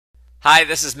Hi,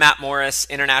 this is Matt Morris,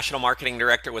 International Marketing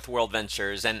Director with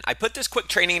Worldventures, and I put this quick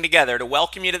training together to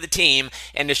welcome you to the team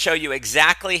and to show you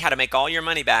exactly how to make all your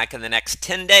money back in the next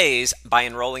 10 days by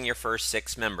enrolling your first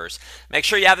 6 members. Make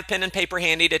sure you have a pen and paper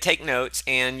handy to take notes,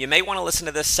 and you may want to listen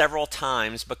to this several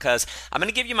times because I'm going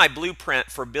to give you my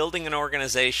blueprint for building an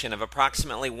organization of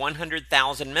approximately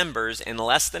 100,000 members in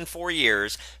less than 4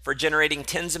 years for generating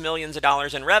tens of millions of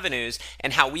dollars in revenues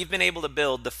and how we've been able to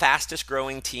build the fastest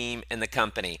growing team in the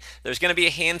company. There's going to be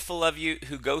a handful of you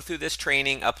who go through this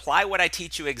training, apply what I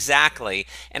teach you exactly,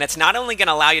 and it's not only going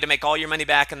to allow you to make all your money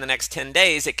back in the next 10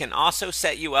 days, it can also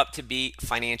set you up to be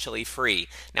financially free.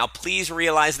 Now, please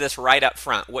realize this right up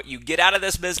front. What you get out of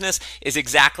this business is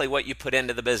exactly what you put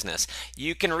into the business.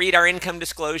 You can read our income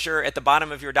disclosure at the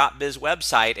bottom of your .biz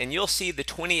website, and you'll see the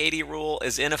 20/80 rule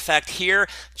is in effect here,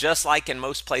 just like in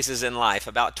most places in life.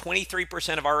 About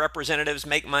 23% of our representatives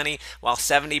make money, while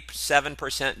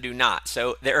 77% do not.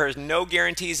 So there is no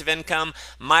guarantees of income.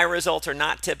 My results are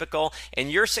not typical,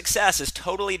 and your success is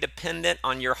totally dependent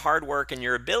on your hard work and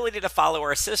your ability to follow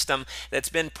our system that's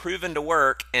been proven to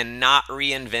work and not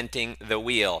reinventing the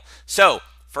wheel. So,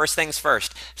 first things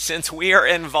first, since we are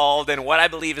involved in what I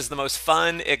believe is the most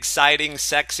fun, exciting,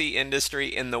 sexy industry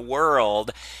in the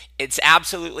world, it's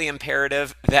absolutely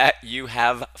imperative that you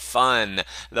have fun.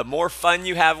 The more fun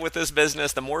you have with this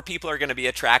business, the more people are going to be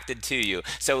attracted to you.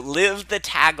 So live the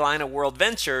tagline of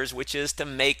Worldventures, which is to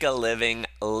make a living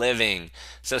living.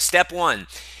 So step one.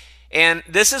 And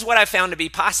this is what I found to be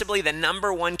possibly the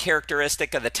 #1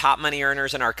 characteristic of the top money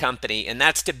earners in our company, and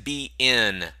that's to be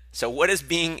in. So what does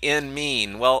being in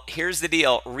mean? Well, here's the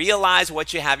deal. Realize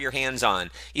what you have your hands on.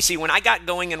 You see, when I got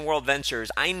going in Worldventures,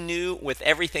 I knew with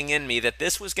everything in me that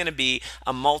this was going to be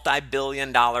a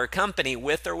multi-billion-dollar company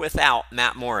with or without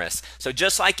Matt Morris. So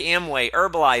just like Amway,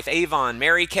 Herbalife, Avon,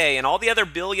 Mary Kay, and all the other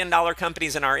billion-dollar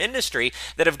companies in our industry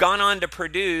that have gone on to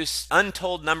produce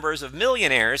untold numbers of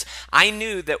millionaires, I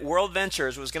knew that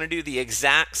Worldventures was going to do the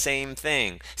exact same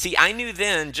thing. See, I knew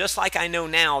then, just like I know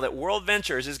now, that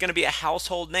Worldventures is going to be a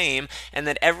household name, and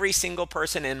that every single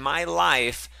person in my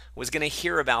life was going to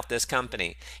hear about this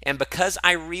company. And because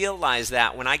I realized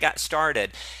that when I got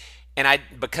started, and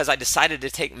because I decided to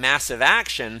take massive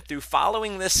action through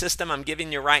following this system I'm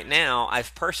giving you right now,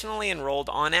 I've personally enrolled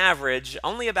on average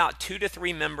only about 2 to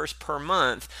 3 members per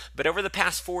month, but over the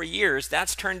past 4 years,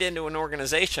 that's turned into an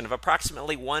organization of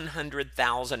approximately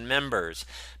 100,000 members.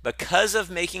 Because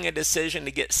of making a decision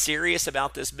to get serious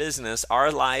about this business, our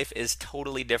life is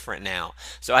totally different now.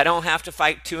 So I don't have to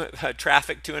fight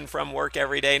traffic to and from work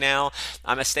every day now.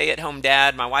 I'm a stay-at-home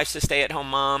dad. My wife's a stay-at-home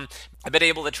mom. I've been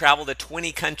able to travel to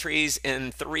 20 countries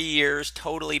in 3 years,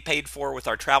 totally paid for with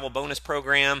our travel bonus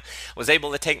program. Was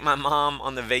able to take my mom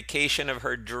on the vacation of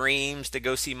her dreams to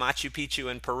go see Machu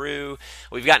Picchu in Peru.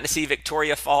 We've gotten to see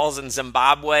Victoria Falls in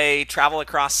Zimbabwe, travel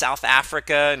across South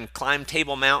Africa and climb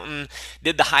Table Mountain,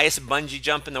 did the highest bungee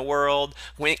jump in the world,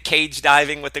 went cage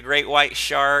diving with the great white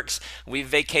sharks. We've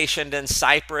vacationed in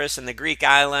Cyprus and the Greek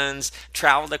islands,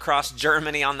 traveled across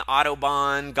Germany on the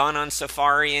Autobahn, gone on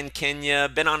safari in Kenya,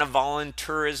 been on a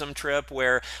tourism trip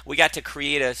where we got to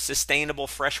create a sustainable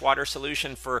freshwater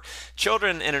solution for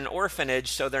children in an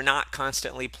orphanage so they're not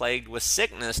constantly plagued with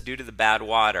sickness due to the bad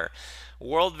water.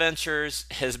 Worldventures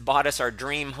has bought us our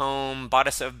dream home, bought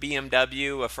us a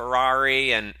BMW, a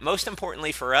Ferrari, and most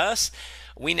importantly for us,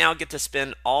 we now get to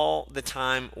spend all the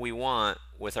time we want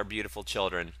with our beautiful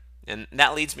children. And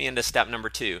that leads me into step number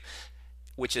 2,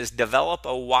 which is develop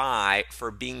a why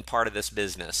for being part of this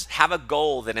business. Have a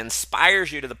goal that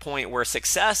inspires you to the point where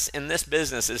success in this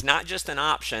business is not just an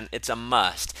option, it's a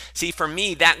must. See, for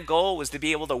me, that goal was to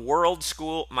be able to world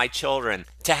school my children,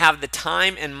 to have the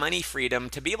time and money freedom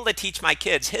to be able to teach my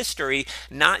kids history,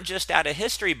 not just out of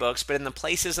history books, but in the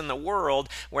places in the world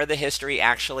where the history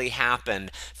actually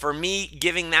happened. For me,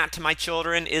 giving that to my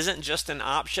children isn't just an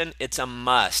option, it's a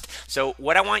must. So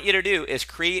what I want you to do is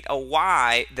create a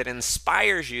why that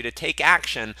inspires you to take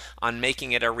action on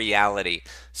making it a reality.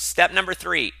 Step number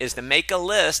 3 is to make a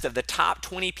list of the top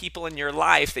 20 people in your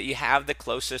life that you have the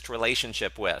closest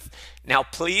relationship with. Now,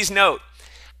 please note,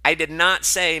 I did not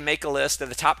say make a list of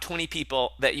the top 20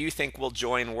 people that you think will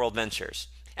join Worldventures.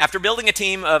 After building a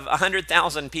team of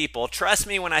 100,000 people, trust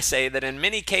me when I say that in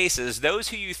many cases, those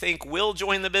who you think will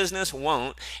join the business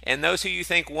won't, and those who you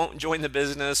think won't join the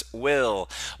business will.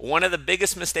 One of the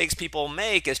biggest mistakes people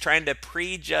make is trying to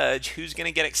prejudge who's going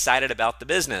to get excited about the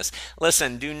business.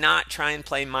 Listen, do not try and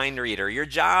play mind reader. Your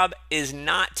job is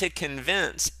not to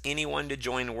convince anyone to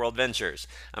join Worldventures.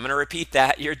 I'm going to repeat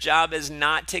that. Your job is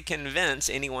not to convince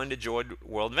anyone to join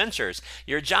Worldventures.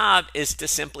 Your job is to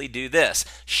simply do this.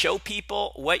 Show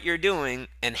people what you're doing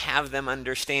and have them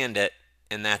understand it,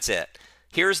 and that's it.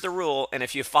 Here's the rule, and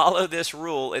if you follow this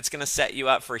rule, it's going to set you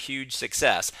up for huge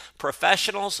success.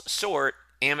 Professionals sort,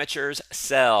 amateurs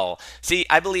sell. See,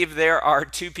 I believe there are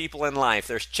two people in life.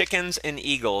 There's chickens and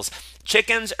eagles.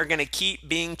 Chickens are going to keep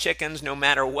being chickens no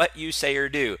matter what you say or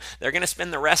do. They're going to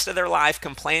spend the rest of their life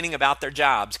complaining about their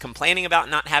jobs, complaining about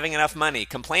not having enough money,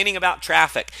 complaining about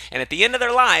traffic. And at the end of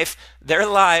their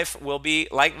life will be,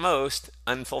 like most,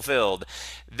 unfulfilled.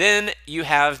 Then you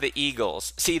have the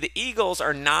eagles. See, the eagles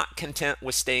are not content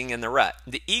with staying in the rut.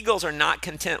 The eagles are not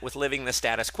content with living the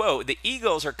status quo. The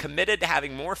eagles are committed to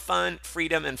having more fun,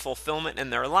 freedom, and fulfillment in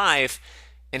their life.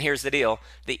 And here's the deal.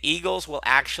 The eagles will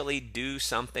actually do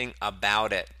something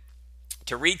about it.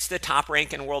 To reach the top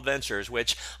rank in Worldventures,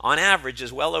 which on average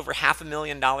is well over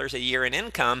 $500,000 a year in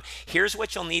income, here's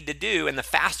what you'll need to do. And the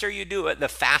faster you do it, the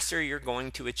faster you're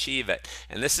going to achieve it.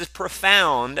 And this is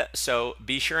profound, so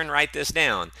be sure and write this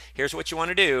down. Here's what you want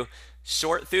to do.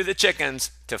 Sort through the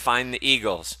chickens to find the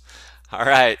eagles. All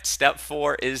right, step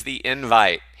 4 is the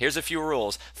invite. Here's a few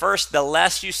rules. First, the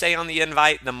less you say on the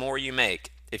invite, the more you make.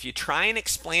 If you try and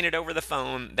explain it over the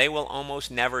phone, they will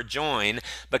almost never join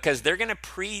because they're going to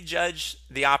prejudge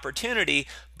the opportunity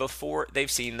before they've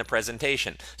seen the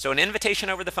presentation. So an invitation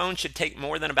over the phone should take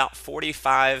more than about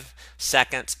 45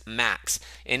 seconds max.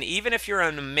 And even if you're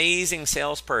an amazing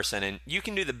salesperson and you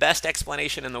can do the best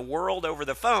explanation in the world over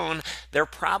the phone, they're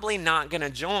probably not going to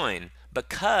join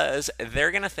because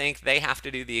they're going to think they have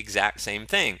to do the exact same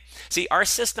thing. See, our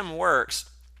system works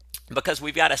because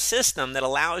we've got a system that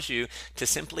allows you to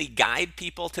simply guide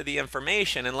people to the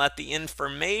information and let the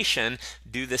information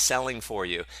do the selling for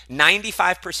you.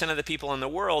 95% of the people in the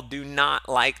world do not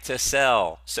like to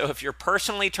sell. So if you're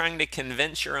personally trying to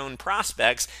convince your own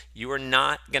prospects, you are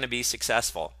not going to be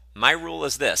successful. My rule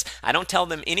is this: I don't tell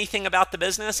them anything about the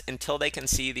business until they can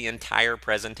see the entire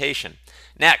presentation.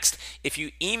 Next, if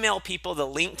you email people the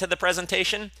link to the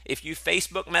presentation, if you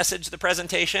Facebook message the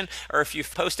presentation, or if you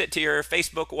post it to your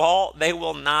Facebook wall, they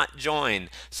will not join.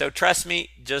 So trust me,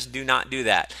 just do not do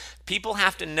that. People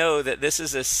have to know that this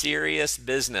is a serious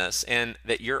business and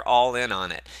that you're all in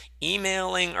on it.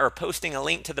 Emailing or posting a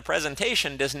link to the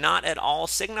presentation does not at all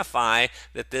signify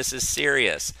that this is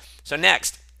serious. So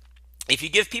next, if you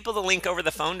give people the link over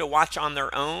the phone to watch on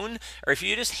their own, or if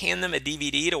you just hand them a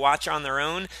DVD to watch on their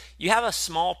own, you have a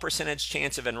small percentage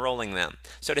chance of enrolling them.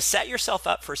 So to set yourself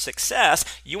up for success,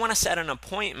 you want to set an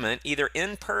appointment either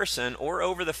in person or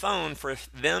over the phone for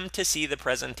them to see the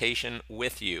presentation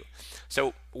with you.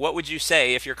 So what would you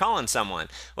say if you're calling someone?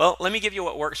 Well, let me give you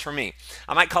what works for me.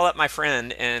 I might call up my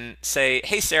friend and say,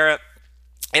 "Hey, Sarah,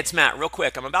 it's Matt. Real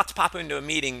quick, I'm about to pop into a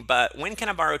meeting, but when can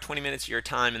I borrow 20 minutes of your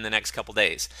time in the next couple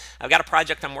days? I've got a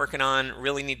project I'm working on,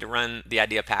 really need to run the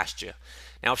idea past you."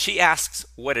 Now, if she asks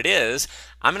what it is,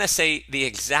 I'm going to say the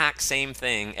exact same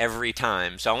thing every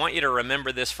time. So I want you to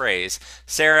remember this phrase: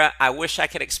 "Sarah, I wish I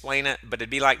could explain it, but it'd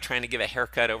be like trying to give a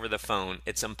haircut over the phone.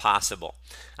 It's impossible."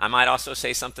 I might also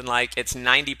say something like, "It's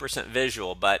 90%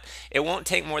 visual, but it won't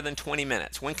take more than 20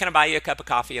 minutes. When can I buy you a cup of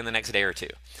coffee in the next day or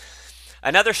two?"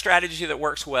 Another strategy that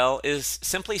works well is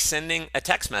simply sending a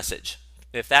text message.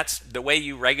 If that's the way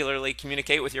you regularly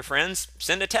communicate with your friends,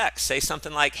 send a text. Say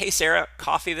something like, "Hey Sarah,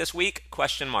 coffee this week?" ?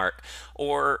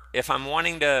 Or if I'm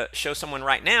wanting to show someone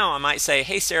right now, I might say,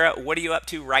 "Hey Sarah, what are you up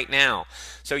to right now?"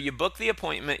 So you book the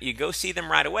appointment, you go see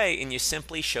them right away, and you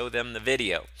simply show them the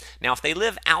video. Now, if they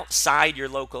live outside your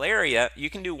local area, you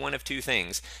can do one of two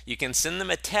things. You can send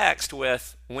them a text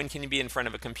with, "When can you be in front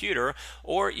of a computer?"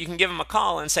 Or you can give them a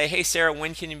call and say, "Hey Sarah,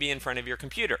 when can you be in front of your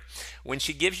computer?" When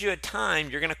she gives you a time,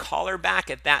 you're going to call her back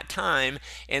at that time,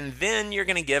 and then you're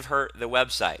going to give her the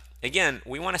website. Again,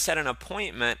 we want to set an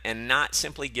appointment and not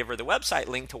simply give her the website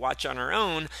link to watch on her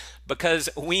own, because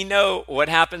we know what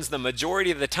happens the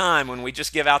majority of the time when we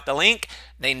just give out the link.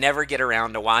 They never get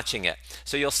around to watching it.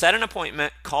 So you'll set an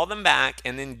appointment, call them back,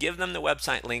 and then give them the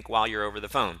website link while you're over the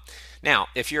phone. Now,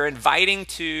 if you're inviting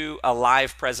to a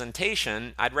live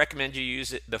presentation, I'd recommend you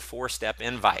use the 4-step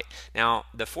invite. Now,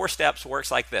 the 4 steps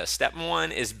works like this. Step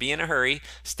 1 is be in a hurry.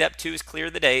 Step 2 is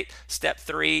clear the date. Step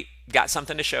 3, got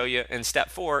something to show you. And step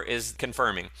 4 is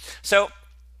confirming. So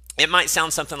it might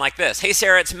sound something like this: "Hey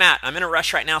Sarah, it's Matt. I'm in a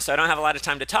rush right now, so I don't have a lot of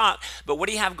time to talk, but what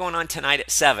do you have going on tonight at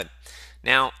 7?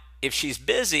 Now, if she's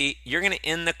busy, you're going to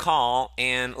end the call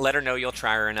and let her know you'll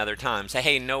try her another time. Say,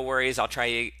 "Hey, no worries.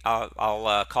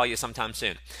 I'll call you sometime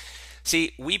soon."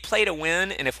 See, we play to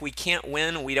win, and if we can't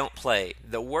win, we don't play.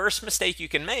 The worst mistake you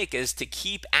can make is to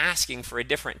keep asking for a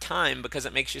different time because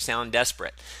it makes you sound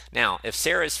desperate. Now, if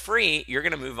Sarah's free, you're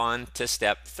going to move on to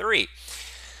step 3.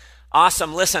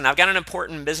 Awesome. Listen, I've got an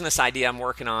important business idea I'm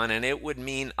working on, and it would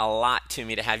mean a lot to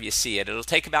me to have you see it. It'll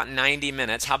take about 90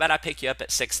 minutes. How about I pick you up at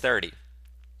 6:30?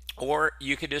 Or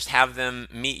you could just have them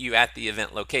meet you at the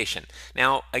event location.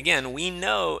 Now, again, we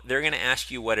know they're going to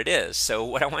ask you what it is. So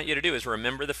what I want you to do is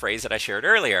remember the phrase that I shared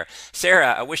earlier.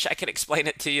 Sarah, I wish I could explain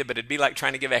it to you, but it'd be like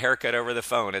trying to give a haircut over the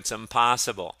phone. It's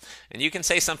impossible. And you can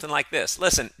say something like this.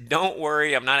 Listen, don't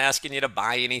worry. I'm not asking you to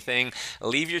buy anything.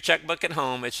 Leave your checkbook at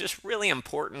home. It's just really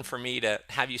important for me to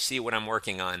have you see what I'm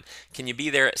working on. Can you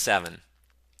be there at 7?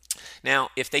 Now,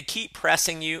 if they keep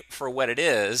pressing you for what it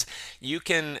is, you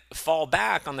can fall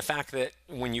back on the fact that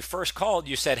when you first called,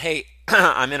 you said, hey,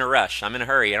 I'm in a rush. I'm in a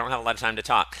hurry. I don't have a lot of time to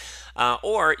talk.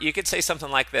 Or you could say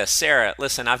something like this. Sarah,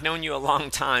 listen, I've known you a long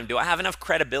time. Do I have enough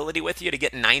credibility with you to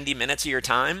get 90 minutes of your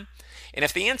time? And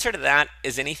if the answer to that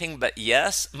is anything but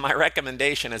yes, my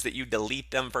recommendation is that you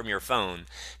delete them from your phone.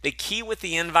 The key with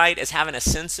the invite is having a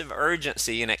sense of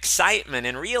urgency and excitement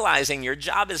and realizing your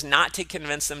job is not to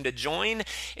convince them to join,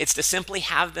 it's to simply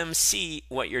have them see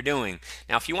what you're doing.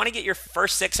 Now, if you want to get your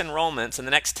first 6 enrollments in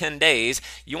the next 10 days,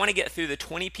 you want to get through the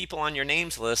 20 people on your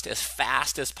names list as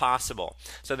fast as possible.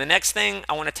 So the next thing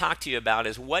I want to talk to you about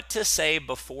is what to say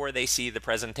before they see the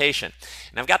presentation.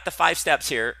 And I've got the 5 steps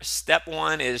here. Step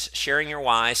 1 is sharing your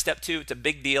why. Step 2, it's a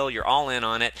big deal. You're all in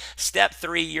on it. Step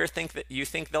 3, you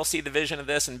think they'll see the vision of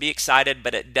this and be excited,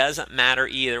 but it doesn't matter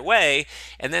either way.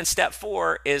 And then step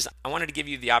 4 is I wanted to give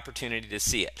you the opportunity to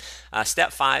see it.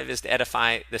 Step 5 is to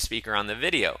edify the speaker on the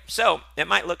video. So it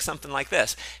might look something like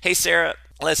this. Hey, Sarah,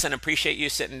 listen, appreciate you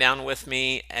sitting down with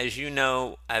me. As you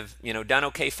know, I've done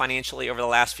okay financially over the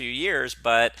last few years,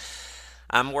 but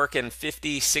I'm working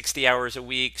 50, 60 hours a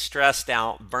week, stressed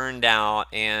out, burned out,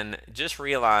 and just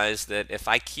realized that if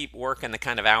I keep working the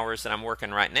kind of hours that I'm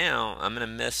working right now, I'm going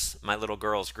to miss my little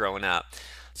girls growing up.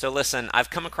 So listen, I've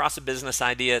come across a business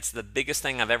idea. It's the biggest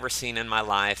thing I've ever seen in my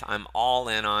life. I'm all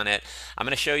in on it. I'm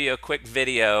going to show you a quick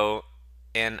video,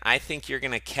 and I think you're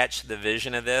going to catch the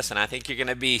vision of this, and I think you're going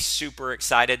to be super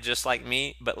excited just like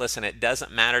me. But listen, it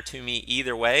doesn't matter to me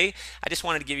either way. I just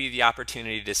wanted to give you the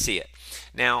opportunity to see it.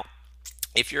 Now,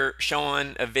 if you're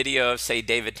showing a video of, say,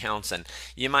 David Townsend,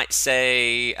 you might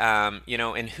say,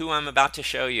 and who I'm about to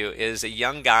show you is a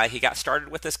young guy. He got started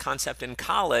with this concept in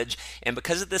college, and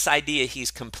because of this idea,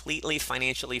 he's completely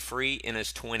financially free in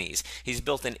his 20s. He's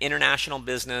built an international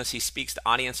business. He speaks to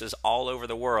audiences all over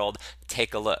the world.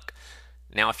 Take a look.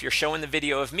 Now, if you're showing the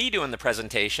video of me doing the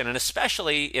presentation, and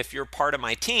especially if you're part of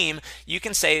my team, you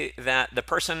can say that the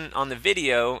person on the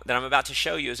video that I'm about to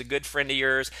show you is a good friend of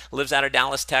yours, lives out of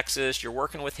Dallas, Texas. You're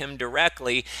working with him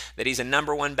directly, that he's a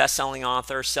 #1 best-selling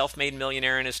author, self-made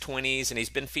millionaire in his 20s, and he's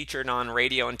been featured on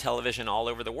radio and television all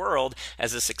over the world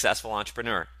as a successful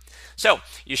entrepreneur. So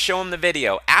you show him the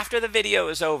video. After the video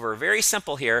is over, very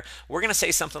simple here, we're going to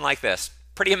say something like this.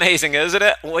 Pretty amazing, isn't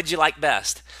it? What'd you like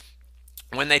best?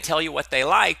 When they tell you what they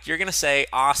like, you're going to say,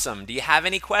 awesome. Do you have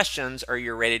any questions, or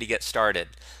you're ready to get started?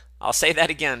 I'll say that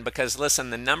again because,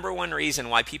 listen, the #1 reason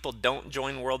why people don't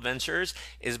join Worldventures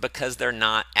is because they're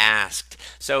not asked.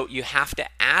 So you have to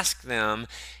ask them.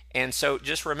 And so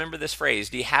just remember this phrase.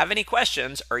 Do you have any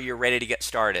questions, or you're ready to get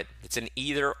started? It's an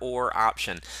either or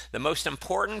option. The most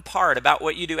important part about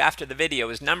what you do after the video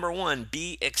is #1,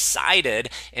 be excited,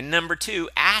 and #2,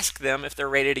 ask them if they're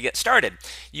ready to get started.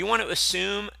 You want to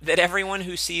assume that everyone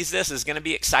who sees this is going to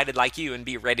be excited like you and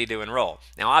be ready to enroll.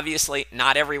 Now, obviously,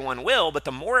 not everyone will, but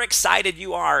the more excited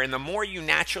you are and the more you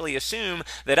naturally assume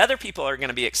that other people are going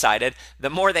to be excited, the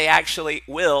more they actually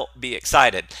will be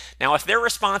excited. Now, if their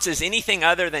response is anything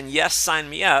other than yes, sign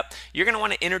me up, you're going to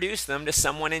want to introduce them to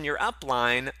someone in your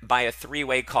upline by a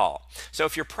 3-way call. So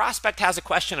if your prospect has a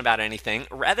question about anything,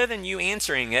 rather than you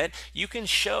answering it, you can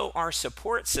show our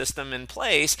support system in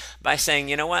place by saying,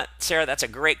 you know what, Sarah, that's a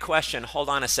great question. Hold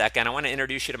on a second. I want to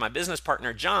introduce you to my business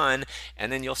partner, John,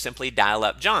 and then you'll simply dial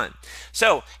up John.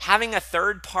 So having a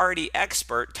third-party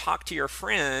expert talk to your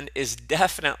friend is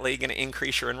definitely going to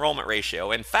increase your enrollment ratio.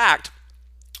 In fact,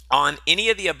 on any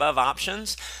of the above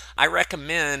options, I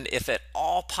recommend, if at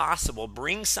all possible,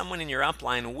 bring someone in your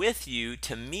upline with you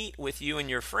to meet with you and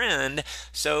your friend,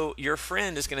 so your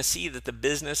friend is going to see that the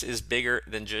business is bigger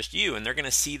than just you, and they're going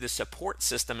to see the support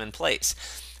system in place.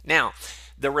 Now,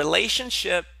 the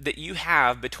relationship that you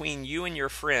have between you and your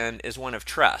friend is one of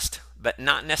trust, but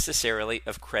not necessarily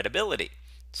of credibility.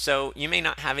 So you may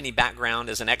not have any background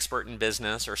as an expert in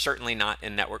business, or certainly not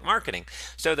in network marketing.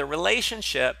 So the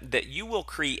relationship that you will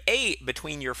create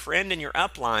between your friend and your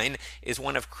upline is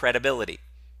one of credibility.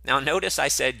 Now notice I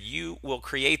said you will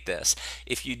create this.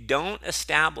 If you don't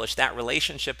establish that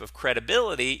relationship of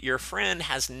credibility, your friend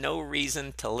has no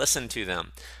reason to listen to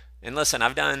them. And listen,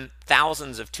 I've done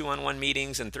thousands of two-on-one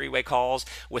meetings and three-way calls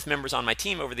with members on my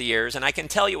team over the years, and I can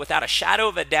tell you without a shadow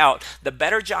of a doubt, the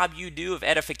better job you do of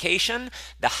edification,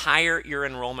 the higher your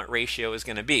enrollment ratio is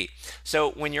going to be.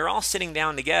 So when you're all sitting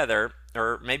down together,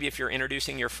 or maybe if you're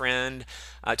introducing your friend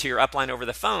to your upline over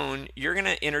the phone, you're going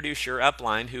to introduce your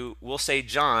upline, who will say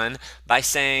John, by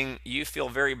saying you feel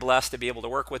very blessed to be able to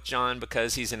work with John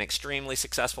because he's an extremely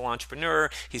successful entrepreneur.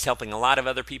 He's helping a lot of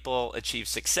other people achieve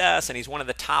success, and he's one of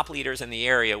the top leaders in the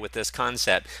area with this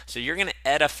concept. So you're going to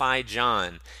edify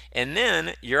John. And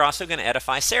then you're also going to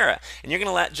edify Sarah. And you're going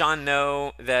to let John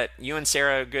know that you and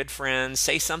Sarah are good friends.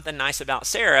 Say something nice about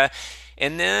Sarah.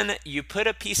 And then you put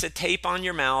a piece of tape on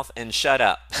your mouth and shut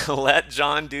up. Let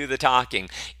John do the talking.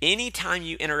 Anytime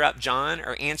you interrupt John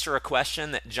or answer a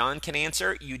question that John can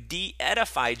answer, you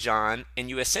de-edify John and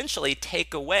you essentially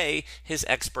take away his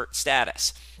expert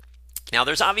status. Now,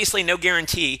 there's obviously no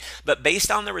guarantee, but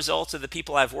based on the results of the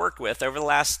people I've worked with over the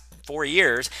last 4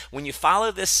 years, when you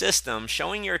follow this system,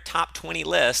 showing your top 20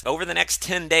 list over the next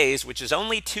 10 days, which is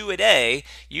only 2 a day,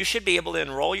 you should be able to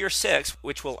enroll your 6,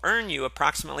 which will earn you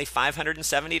approximately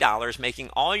 $570,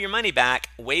 making all your money back,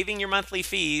 waiving your monthly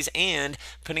fees, and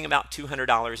putting about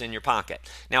 $200 in your pocket.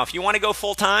 Now, if you want to go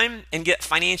full time and get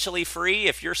financially free,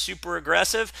 if you're super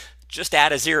aggressive, just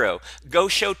add a 0. Go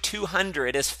show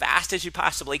 200 as fast as you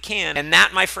possibly can. And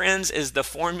that, my friends, is the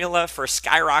formula for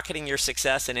skyrocketing your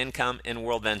success and income in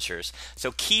Worldventures.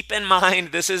 So keep in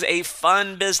mind, this is a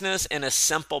fun business and a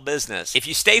simple business. If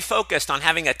you stay focused on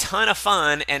having a ton of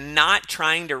fun and not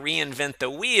trying to reinvent the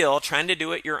wheel, trying to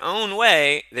do it your own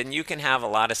way, then you can have a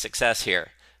lot of success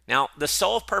here. Now, the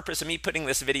sole purpose of me putting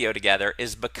this video together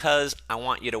is because I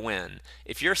want you to win.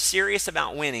 If you're serious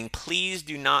about winning, please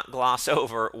do not gloss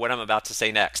over what I'm about to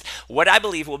say next. What I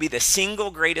believe will be the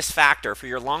single greatest factor for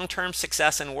your long-term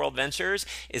success in Worldventures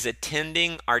is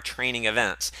attending our training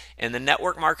events. In the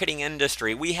network marketing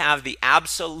industry, we have the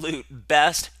absolute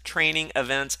best training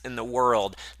events in the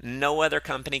world. No other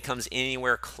company comes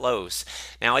anywhere close.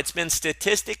 Now, it's been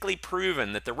statistically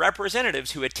proven that the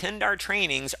representatives who attend our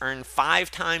trainings earn 5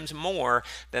 times more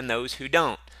than those who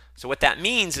don't. So what that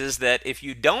means is that if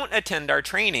you don't attend our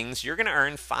trainings, you're going to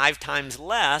earn 5 times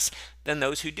less than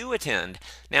those who do attend.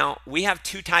 Now, we have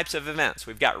 2 types of events.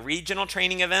 We've got regional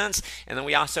training events, and then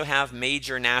we also have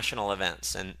major national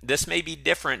events. And this may be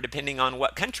different depending on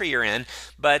what country you're in,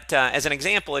 but as an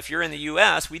example, if you're in the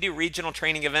US, we do regional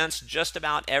training events just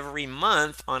about every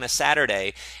month on a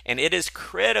Saturday, and it is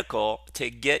critical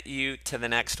to get you to the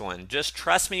next one. Just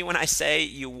trust me when I say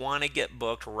you want to get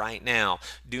booked right now.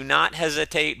 Do not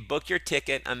hesitate. Book your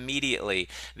ticket immediately.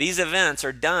 These events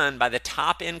are done by the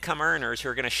top income earners who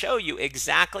are going to show you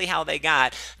exactly how they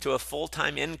got to a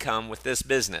full-time income with this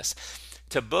business.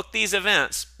 To book these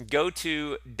events, go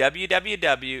to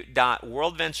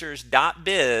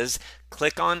www.worldventures.biz,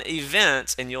 click on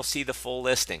events, and you'll see the full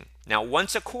listing. Now,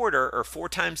 once a quarter or 4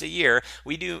 times a year,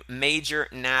 we do major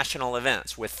national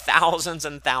events with thousands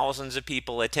and thousands of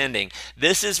people attending.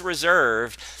 This is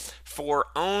reserved for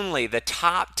only the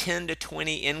top 10 to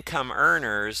 20 income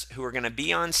earners who are going to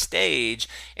be on stage,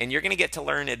 and you're going to get to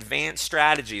learn advanced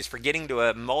strategies for getting to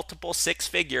a multiple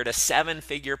 6-figure to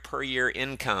 7-figure per year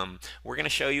income. We're going to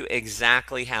show you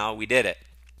exactly how we did it.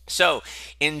 So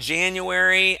in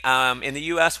January, in the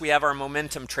US, we have our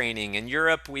momentum training. In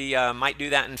Europe, we might do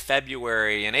that in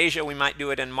February. In Asia, we might do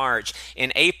it in March.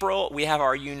 In April, we have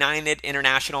our United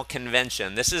International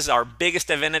Convention. This is our biggest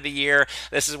event of the year.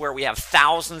 This is where we have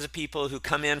thousands of people who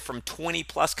come in from 20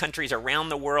 plus countries around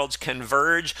the world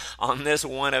converge on this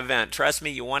one event. Trust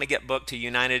me, you want to get booked to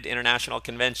United International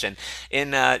Convention.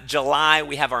 In July,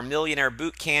 we have our Millionaire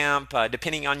Boot Camp.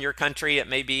 Depending on your country, it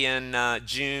may be in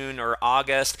June or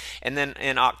August. And then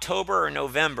in October or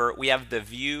November, we have the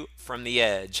View from the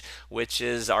Edge, which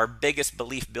is our biggest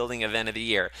belief building event of the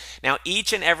year. Now,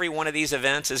 each and every one of these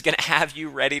events is going to have you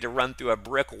ready to run through a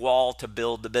brick wall to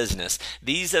build the business.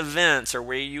 These events are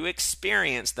where you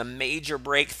experience the major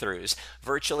breakthroughs.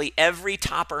 Virtually every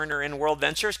top earner in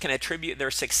Worldventures can attribute their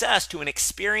success to an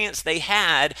experience they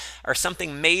had or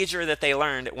something major that they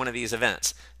learned at one of these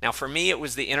events. Now, for me, it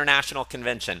was the International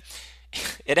Convention.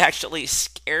 It actually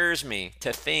scares me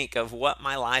to think of what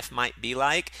my life might be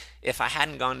like if I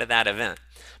hadn't gone to that event,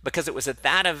 because it was at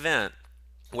that event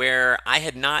where I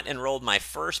had not enrolled my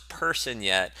first person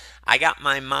yet. I got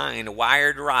my mind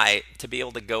wired right to be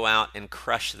able to go out and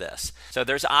crush this. So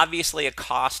there's obviously a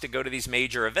cost to go to these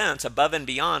major events above and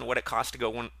beyond what it costs to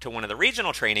go to one of the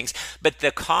regional trainings, but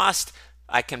the cost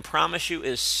I can promise you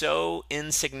is so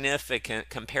insignificant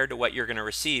compared to what you're going to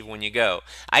receive when you go.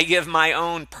 I give my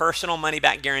own personal money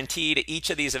back guarantee to each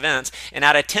of these events, and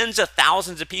out of tens of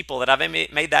thousands of people that I've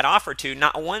made that offer to,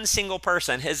 not one single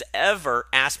person has ever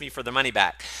asked me for the money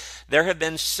back. There have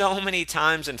been so many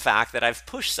times, in fact, that I've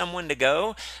pushed someone to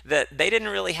go that they didn't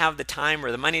really have the time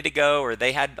or the money to go, or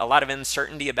they had a lot of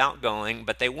uncertainty about going,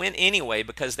 but they went anyway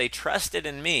because they trusted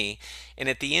in me. And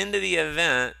at the end of the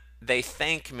event, they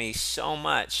thank me so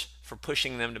much for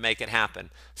pushing them to make it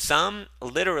happen. Some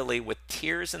literally with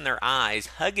tears in their eyes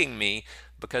hugging me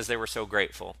because they were so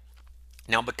grateful.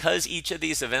 Now, because each of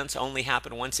these events only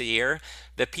happen once a year,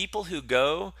 the people who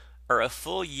go are a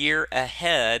full year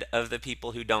ahead of the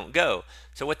people who don't go.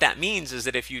 So what that means is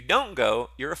that if you don't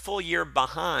go, you're a full year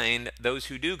behind those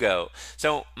who do go.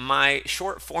 So my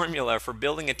short formula for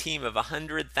building a team of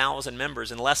 100,000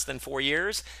 members in less than 4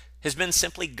 years has been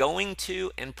simply going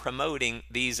to and promoting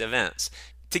these events.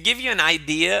 To give you an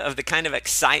idea of the kind of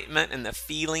excitement and the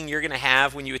feeling you're going to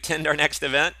have when you attend our next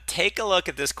event, take a look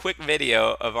at this quick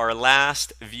video of our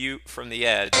last View from the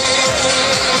Edge. All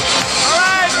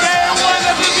right, day one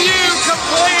of the View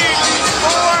complete.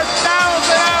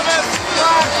 4,000 of us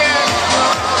rocking.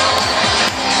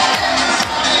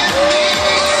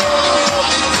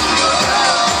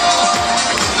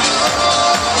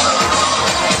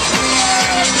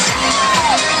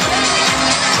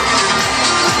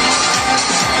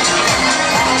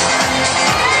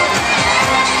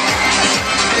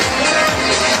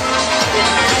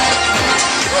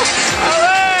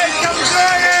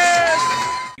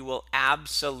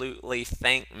 Absolutely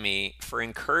thank me for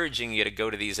encouraging you to go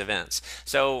to these events.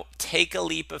 So take a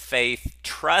leap of faith,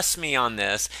 trust me on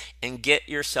this, and get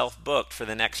yourself booked for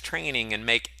the next training and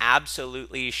make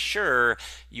absolutely sure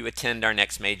you attend our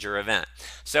next major event.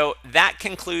 So that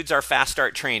concludes our Fast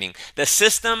Start training. The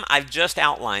system I've just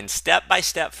outlined step by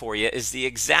step for you is the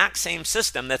exact same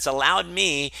system that's allowed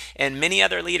me and many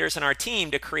other leaders in our team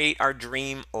to create our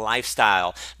dream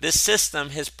lifestyle. This system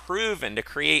has proven to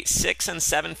create 6- and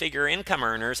 7-figure income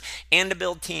earners and to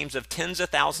build teams of tens of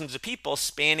thousands of people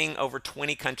spanning over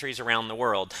 20 countries around the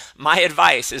world. My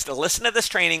advice is to listen to this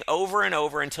training over and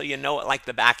over until you know it like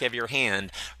the back of your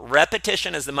hand.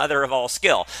 Repetition is the mother of all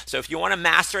skill. So if you want to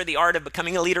master the art of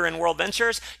becoming a leader in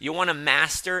Worldventures, you want to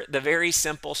master the very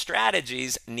simple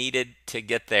strategies needed to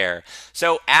get there.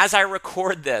 So as I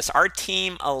record this, our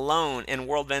team alone in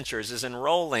Worldventures is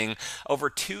enrolling over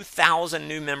 2,000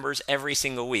 new members every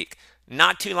single week.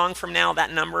 Not too long from now,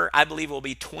 that number, I believe, will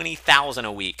be 20,000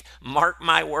 a week. Mark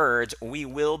my words, we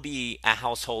will be a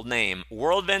household name.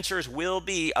 Worldventures will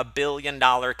be a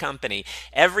billion-dollar company.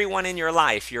 Everyone in your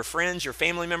life, your friends, your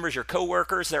family members, your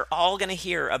coworkers, they're all going to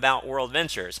hear about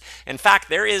Worldventures. In fact,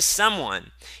 there is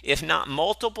someone, if not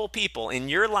multiple people in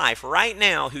your life right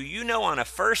now who you know on a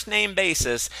first-name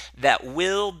basis that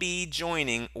will be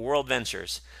joining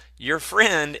Worldventures. Your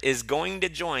friend is going to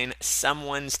join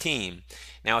someone's team.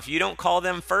 Now, if you don't call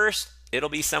them first, it'll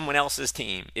be someone else's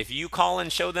team. If you call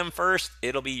and show them first,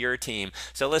 it'll be your team.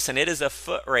 So listen, it is a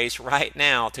foot race right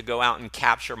now to go out and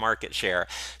capture market share.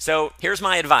 So here's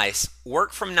my advice.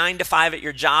 Work from 9 to 5 at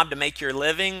your job to make your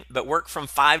living, but work from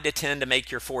 5 to 10 to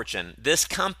make your fortune. This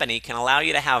company can allow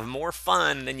you to have more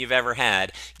fun than you've ever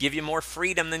had, give you more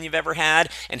freedom than you've ever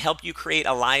had, and help you create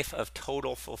a life of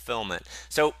total fulfillment.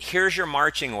 So here's your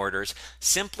marching orders.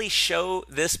 Simply show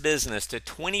this business to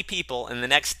 20 people in the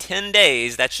next 10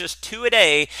 days. That's just 2 a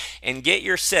day, and get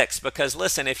your 6, because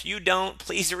listen, if you don't,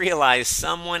 please realize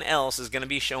someone else is going to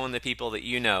be showing the people that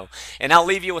you know. And I'll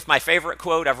leave you with my favorite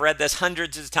quote. I've read this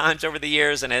hundreds of times over the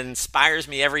years, and it inspires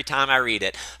me every time I read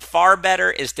it. Far better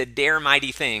is to dare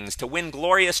mighty things, to win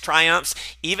glorious triumphs,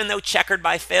 even though checkered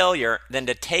by failure, than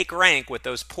to take rank with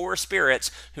those poor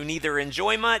spirits who neither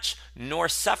enjoy much nor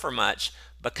suffer much,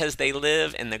 because they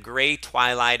live in the gray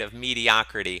twilight of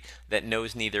mediocrity that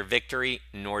knows neither victory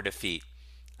nor defeat.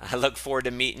 I look forward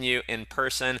to meeting you in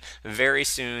person very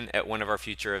soon at one of our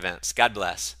future events. God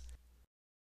bless.